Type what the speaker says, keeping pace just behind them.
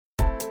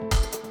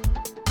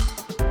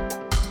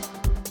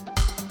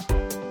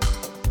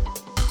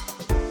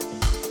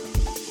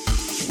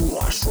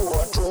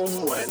说中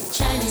文。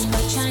 Chinese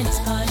pot, Chinese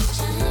pot,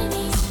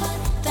 Chinese pot.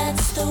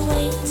 That's the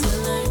way to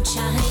learn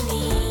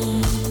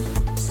Chinese.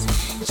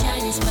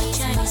 Chinese pot,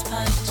 Chinese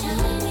pot,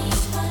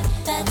 Chinese pot.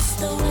 That's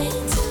the way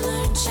to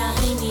learn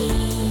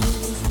Chinese.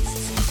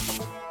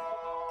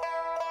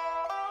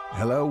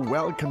 Hello,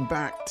 welcome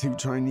back to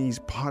Chinese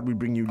Pod. We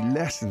bring you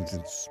lessons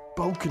in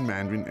spoken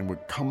Mandarin, and we're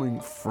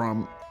coming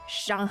from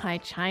Shanghai,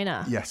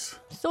 China. yes,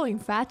 So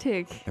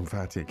emphatic.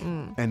 emphatic.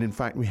 And in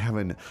fact, we have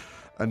an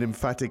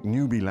emphatic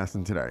newbie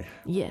lesson today,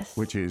 Yes.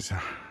 which is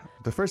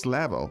the first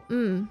level,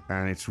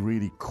 and it's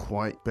really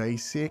quite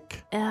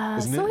basic.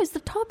 isn't so it? is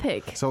the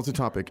topic. So it's a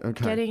topic.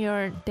 Okay. Getting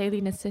your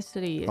daily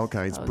necessities.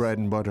 Okay, it's bread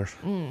and butter.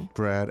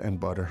 Bread and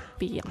butter.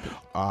 不一样，不一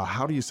样。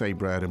 How do you say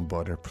bread and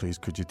butter, please?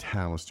 Could you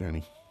tell us,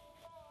 Jenny?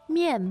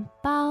 面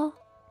包，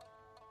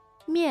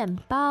面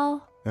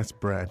包。 That's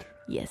bread,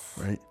 Yes.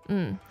 right?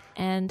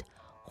 And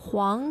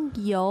黄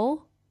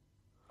油，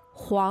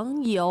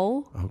黄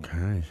油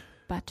Okay.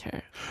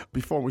 butter.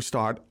 Before we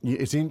start,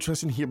 it's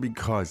interesting here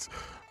because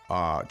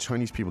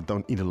Chinese people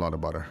don't eat a lot of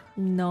butter.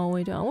 No,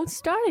 we don't. We're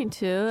starting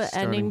to, and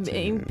Starting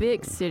in to.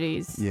 big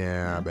cities.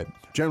 Yeah, but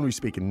generally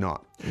speaking,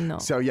 not. No.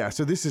 So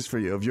this is for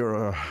you. If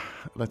you're,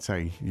 let's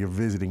say, you're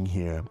visiting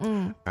here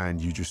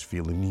and you just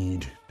feel the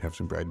need to have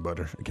some bread and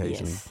butter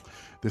occasionally, Yes.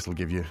 this will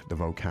give you the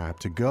vocab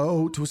to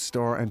go to a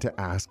store and to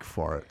ask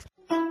for it.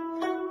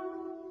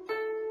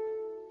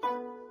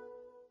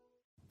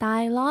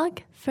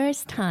 Dialogue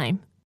first time.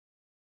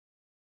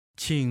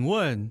 请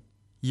问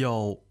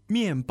有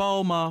面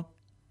包吗？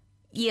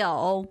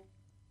有，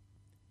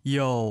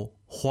有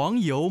黄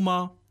油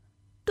吗？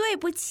对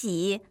不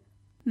起，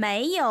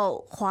没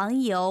有黄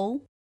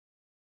油。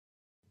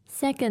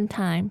 Second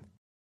time.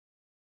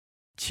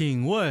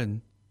 请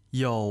问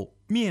有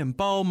面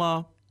包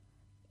吗？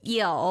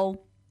有，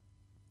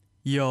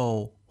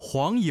有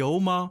黄油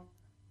吗？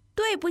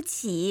对不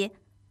起，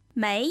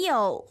没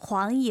有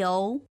黄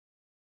油。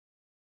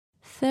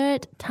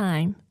 Third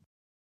time.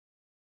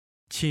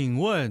 请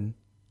问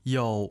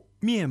有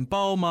面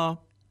包吗？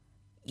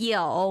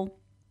有，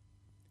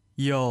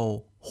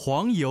有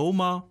黄油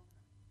吗？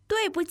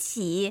对不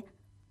起，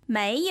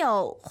没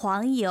有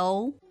黄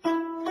油。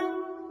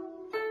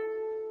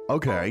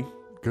 Okay,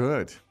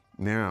 good.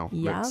 Now,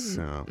 Yum. let's,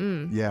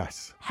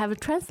 yes. Have a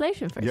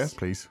translation first. Yes,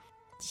 please.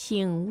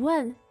 请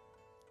问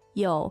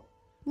有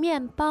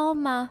面包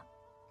吗？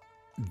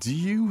 Do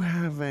you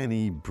have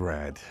any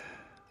bread?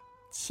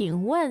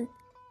 请问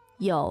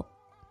有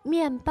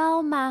面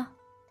包吗？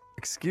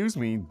 Excuse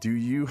me, do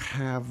you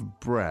have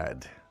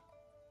bread?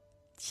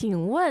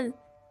 请问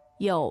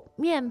有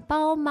面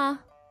包吗？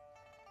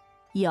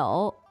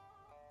有，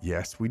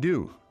 Yes, we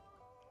do.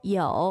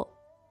 有，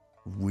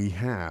 We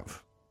have.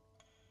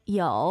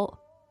 有，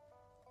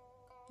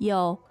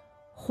有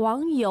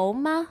黄油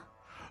吗？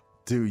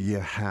 Do you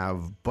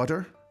have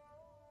butter?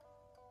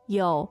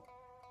 有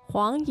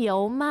黄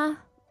油吗？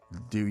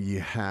 Do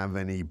you have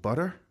any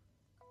butter?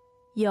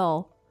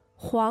 有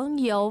黄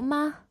油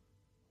吗？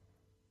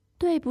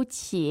对不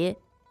起，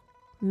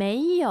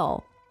没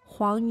有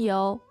黄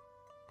油。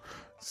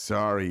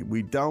 Sorry, we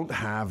don't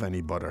have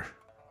any butter.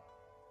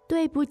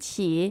 对不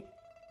起，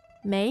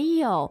没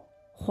有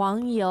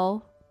黄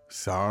油。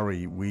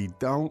 Sorry, we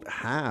don't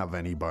have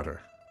any butter.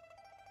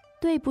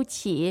 对不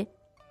起，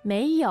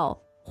没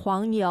有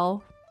黄油。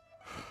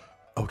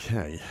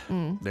 Okay,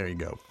 there you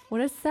go.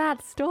 What a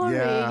sad story.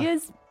 Yeah.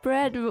 Yes,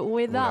 bread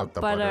without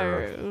the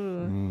butter.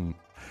 butter.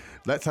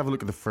 Let's have a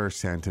look at the first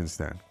sentence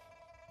then.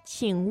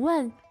 请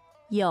问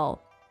有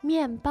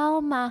面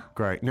包吗？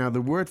 Great. Now,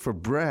 the word for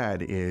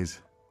bread is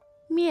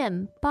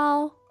面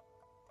包，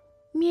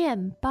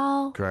面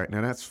包。 great.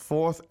 Now, that's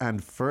fourth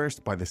and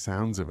first by the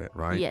sounds of it,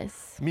 right?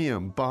 Yes.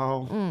 面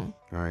包.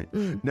 Right.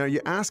 Now,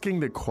 you're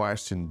asking the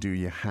question, do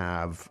you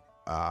have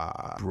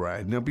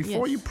bread? Now,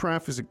 before Yes. you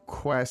preface a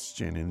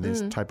question in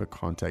this type of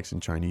context in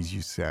Chinese,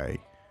 you say,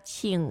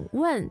 请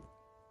问，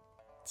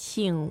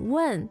请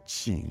问，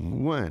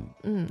请问.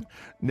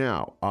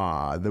 Now,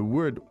 the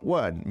word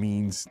问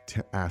means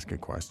to ask a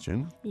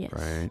question, Yes.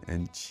 right?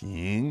 And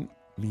请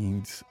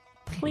means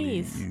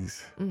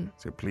Please.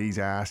 So please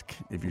ask,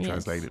 if you Yes.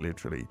 translate it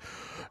literally.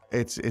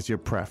 It's your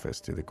preface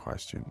to the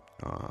question.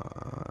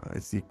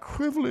 It's the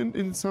equivalent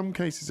in some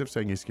cases of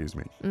saying excuse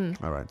me.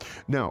 All right.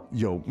 Now,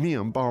 有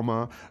面包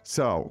吗?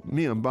 So,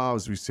 面包,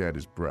 as we said,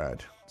 is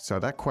bread. So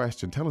that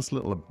question, tell us a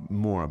little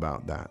more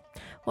about that.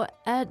 Well,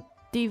 at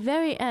the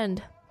very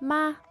end,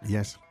 妈,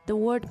 Yes. the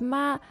word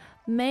妈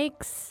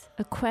makes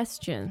a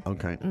question.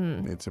 Okay.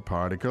 It's a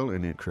particle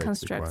and it creates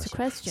Constructs a the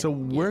question. So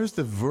where's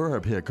the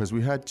verb here? Because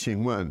we had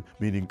请问,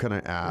 meaning can I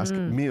ask,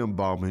 面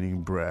包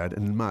meaning bread,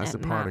 and 妈 is the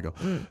And 妈, particle.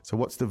 So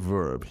what's the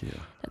verb here?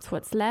 That's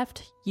what's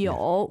left.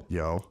 有，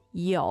 有.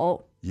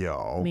 有。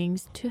有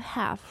means to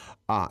have.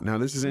 Now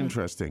this is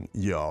interesting.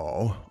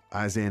 有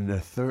as in the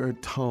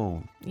third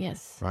tone,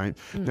 Yes. right?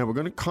 Now we're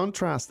going to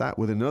contrast that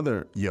with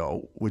another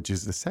有, which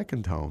is the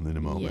second tone in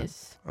a moment.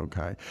 Yes.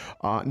 Okay.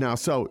 Now,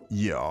 so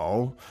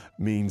有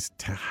means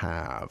to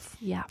have.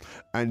 Yeah.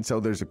 And so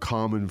there's a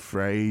common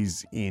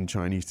phrase in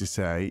Chinese to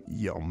say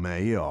有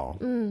没有?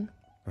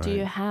 Do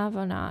you have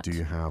or not? Do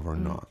you have or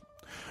not?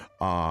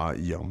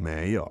 有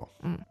没有?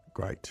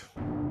 Great.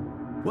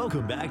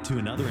 Welcome back to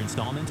another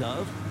installment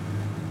of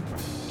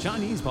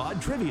Chinese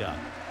Pod Trivia.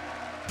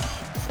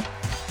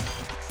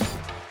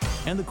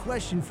 And the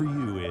question for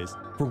you is,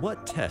 for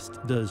what test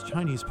does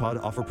Chinese Pod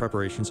offer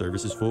preparation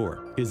services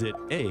for? Is it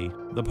A,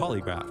 the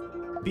polygraph,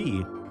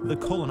 B, the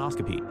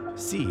colonoscopy,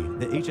 C,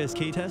 the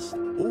HSK test,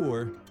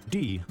 or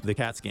D, the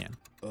CAT scan?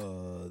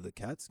 The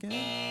CAT scan?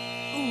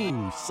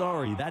 Ooh,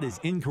 sorry, that is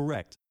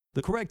incorrect.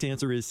 The correct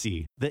answer is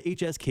C, the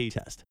HSK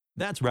test.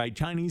 That's right,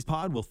 Chinese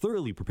Pod will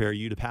thoroughly prepare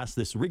you to pass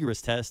this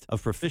rigorous test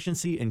of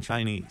proficiency in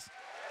Chinese.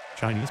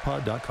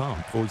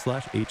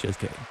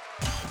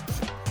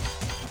 ChinesePod.com/HSK.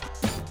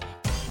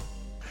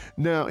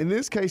 Now, in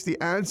this case, the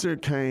answer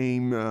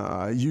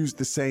used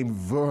the same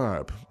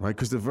verb, right?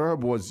 Because the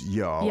verb was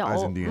有,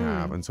 as in do you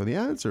have. And so the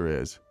answer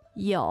is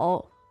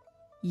有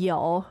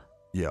有.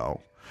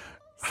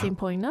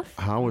 Simple enough.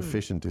 How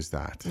efficient is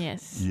that?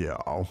 Yes.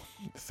 有.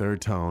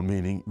 Third tone,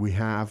 meaning we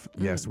have,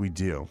 yes, we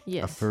do.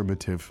 Yes.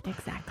 Affirmative.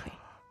 Exactly.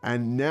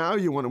 And now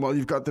you want to, well,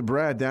 you've got the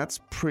bread.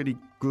 That's pretty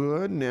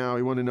good. Now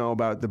you want to know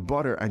about the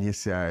butter. And you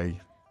say,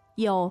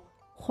 有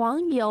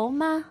黄油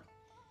吗？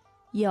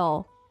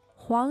有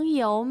黄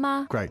油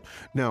吗？ great.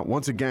 Now,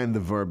 once again,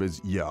 the verb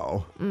is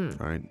有,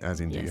 right?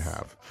 As in do you Yes.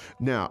 have.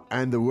 Now,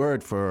 and the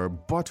word for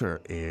butter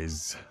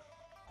is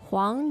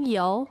黄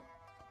油，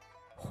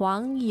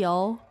黄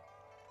油。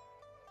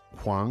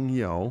黄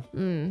油.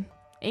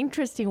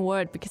 Interesting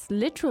word because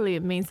literally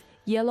it means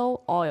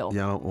yellow oil.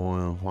 Yellow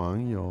oil,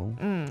 黄油.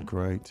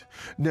 Great.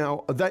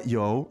 Now, that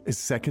油 is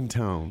second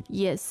tone.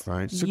 Yes.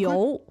 Right, so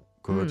油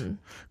Good.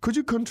 Could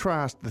you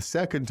contrast the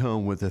second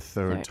tone with the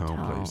third tone,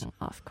 please?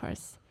 Of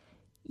course.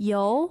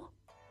 油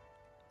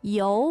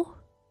油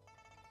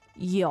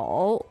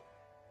有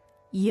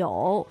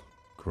有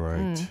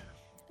Great.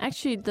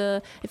 Actually,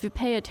 if you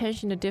pay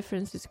attention, the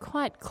difference is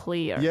quite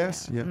clear.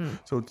 Yes, yeah.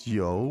 So it's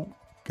有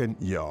and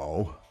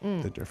有,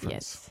 the difference.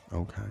 yes.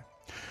 Okay.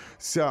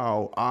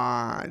 So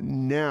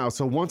now,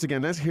 so once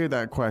again, let's hear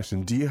that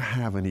question. Do you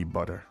have any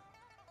butter?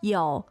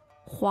 有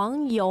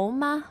黄油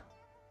吗？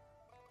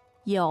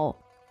有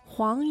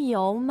黄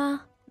油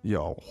吗？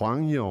有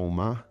黄油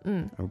吗?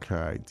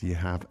 Okay. Do you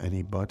have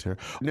any butter?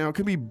 Now, it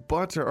could be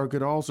butter or it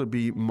could also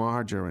be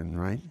margarine,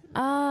 right?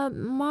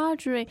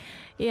 Margarine.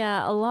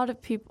 Yeah, a lot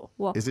of people.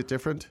 Well, Is it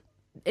different?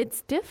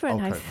 it's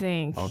different, I Okay.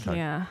 think. Okay.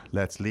 Yeah.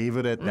 Let's leave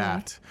it at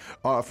that.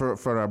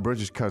 For our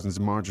British cousins,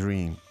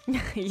 margarine.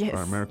 Yes.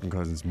 Our American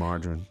cousins,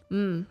 margarine.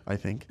 I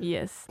think.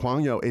 Yes.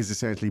 黄油 is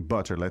essentially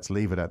butter. Let's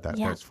leave it at that.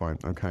 Yeah. That's fine.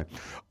 Okay.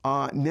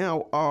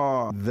 Now,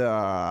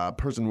 the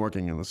person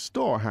working in the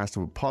store has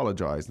to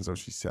apologize, and so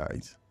she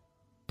says,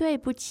 对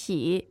不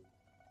起，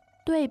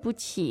对不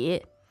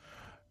起。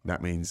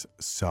 that means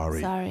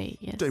sorry. Sorry.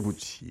 Yes. 对不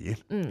起.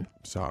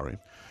 Sorry.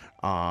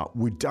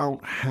 We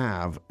don't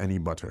have any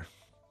butter.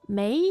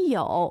 没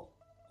有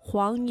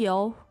黄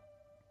油，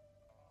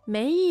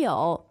没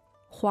有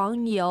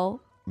黄油。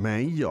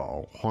没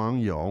有黄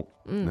油.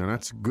 Now,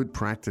 that's good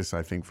practice,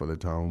 I think, for the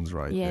tones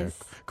right there. Yes.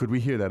 Could we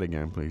hear that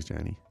again, please,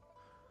 Jenny?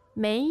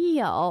 没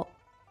有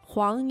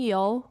黄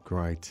油。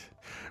 Great.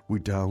 We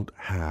don't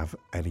have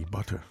any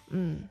butter.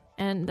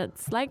 And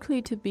that's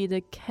likely to be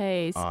the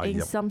case in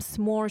yep. some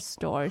small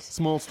stores.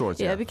 Small stores,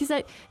 Yeah, yeah. because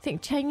I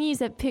think Chinese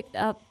have picked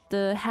up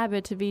the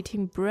habit of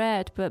eating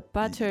bread, but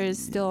butter is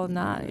still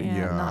not,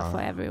 not for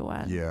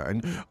everyone. Yeah,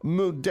 and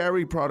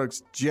dairy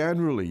products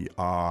generally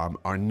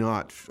are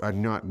not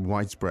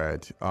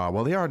widespread.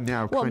 Well, they are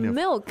now Well, kind of,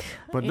 milk.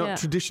 but not yeah.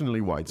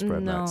 traditionally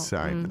widespread. No, Let's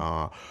say.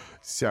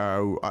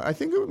 So I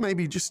think it may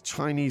be just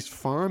Chinese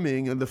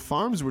farming, and the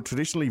farms were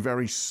traditionally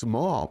very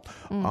small.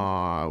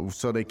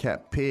 So they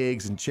kept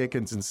pigs and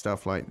chickens and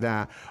stuff like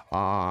that,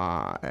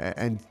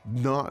 and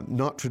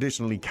not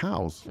traditionally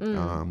cows.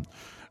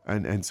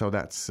 And so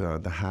that's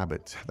the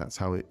habit. That's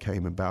how it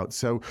came about.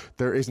 So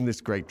there isn't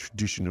this great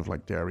tradition of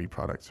like dairy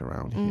products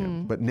around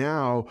here. But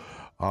now,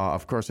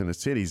 of course, in the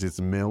cities, it's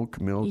milk.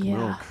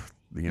 Yeah.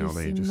 You know,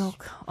 they see just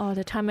milk all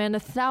the time and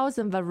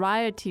 1,000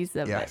 varieties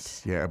of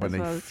yes, it. yeah. But as they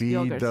well as feed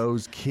yogurt.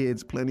 those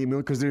kids plenty of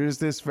milk because there is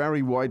this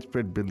very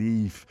widespread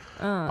belief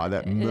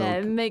that milk Yeah,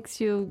 it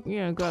makes you,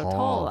 grow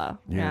taller.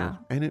 Yeah.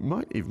 and it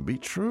might even be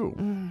true.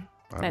 I don't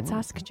Let's know.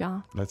 ask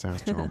John. Let's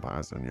ask John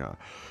Passon, yeah.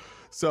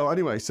 So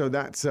anyway, so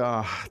that's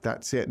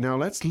it. Now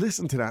let's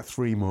listen to that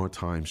 3 more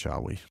times,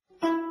 shall we?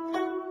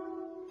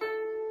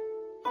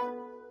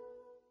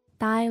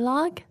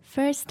 Dialogue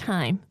first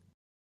time.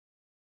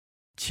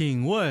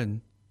 请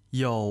问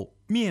有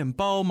面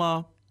包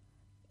吗？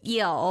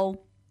有，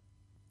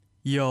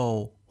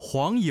有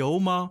黄油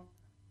吗？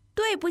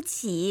对不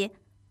起，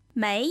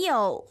没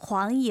有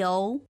黄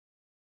油。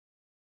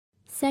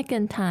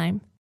 Second time.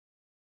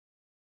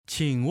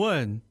 请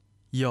问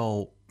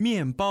有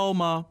面包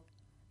吗？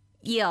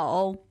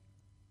有。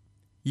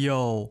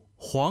有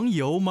黄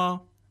油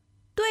吗？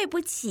对不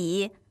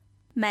起，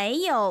没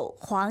有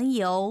黄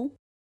油。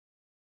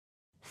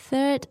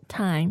 Third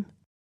time.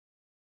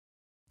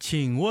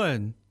 请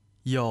问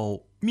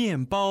有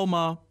面包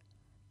吗？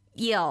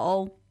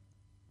有。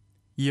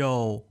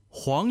有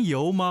黄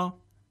油吗？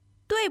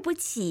对不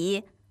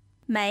起，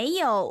没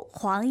有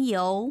黄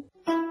油。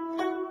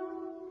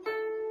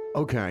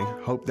 Okay,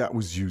 hope that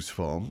was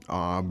useful.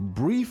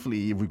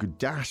 Briefly, if we could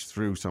dash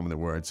through some of the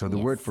words. So the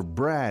Yes. word for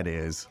bread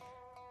is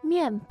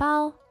面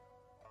包，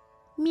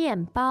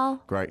面包，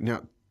 great.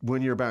 Now,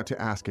 when you're about to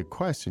ask a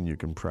question, you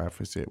can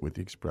preface it with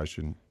the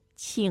expression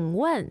请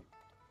问，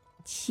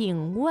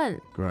请问，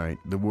 great.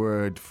 The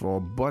word for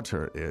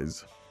butter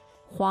is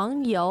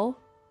黄油，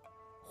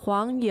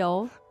黄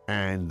油，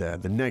 and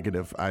the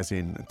negative, as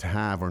in to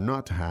have or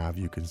not to have,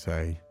 you can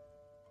say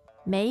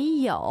没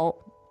有，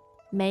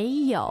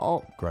没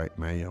有。 great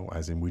mayo,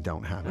 as in we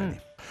don't have any.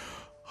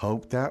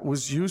 Hope that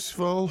was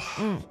useful.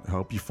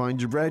 Hope you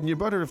find your bread and your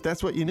butter if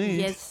that's what you need.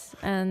 Yes,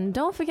 and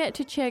don't forget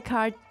to check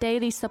our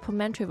daily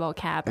supplementary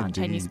vocab on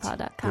Indeed.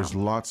 ChinesePod.com. There's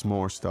lots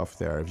more stuff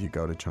there if you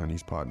go to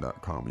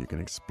ChinesePod.com. You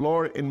can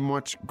explore it in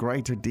much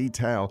greater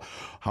detail.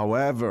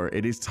 However,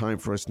 it is time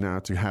for us now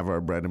to have our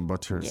bread and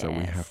butter, so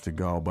we Yes. have to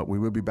go. But we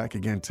will be back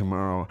again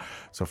tomorrow.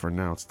 So for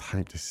now, it's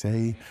time to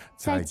say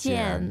再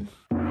见。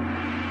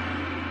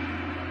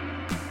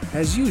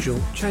 As usual,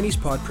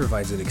 ChinesePod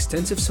provides an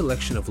extensive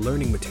selection of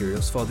learning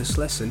materials for this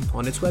lesson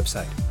on its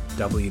website,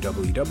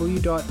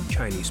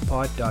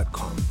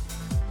 www.chinesepod.com.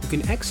 You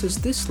can access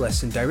this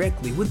lesson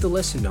directly with the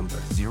lesson number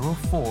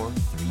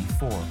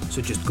 0434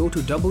 So just go to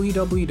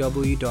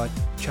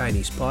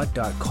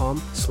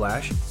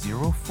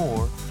www.chinesepod.com/0434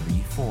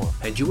 0434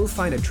 and you will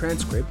find a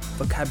transcript,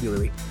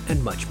 vocabulary,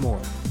 and much more.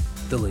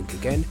 The link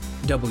again,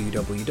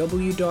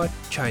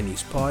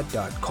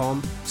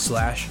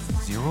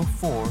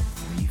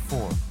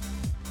 www.chinesepod.com/0434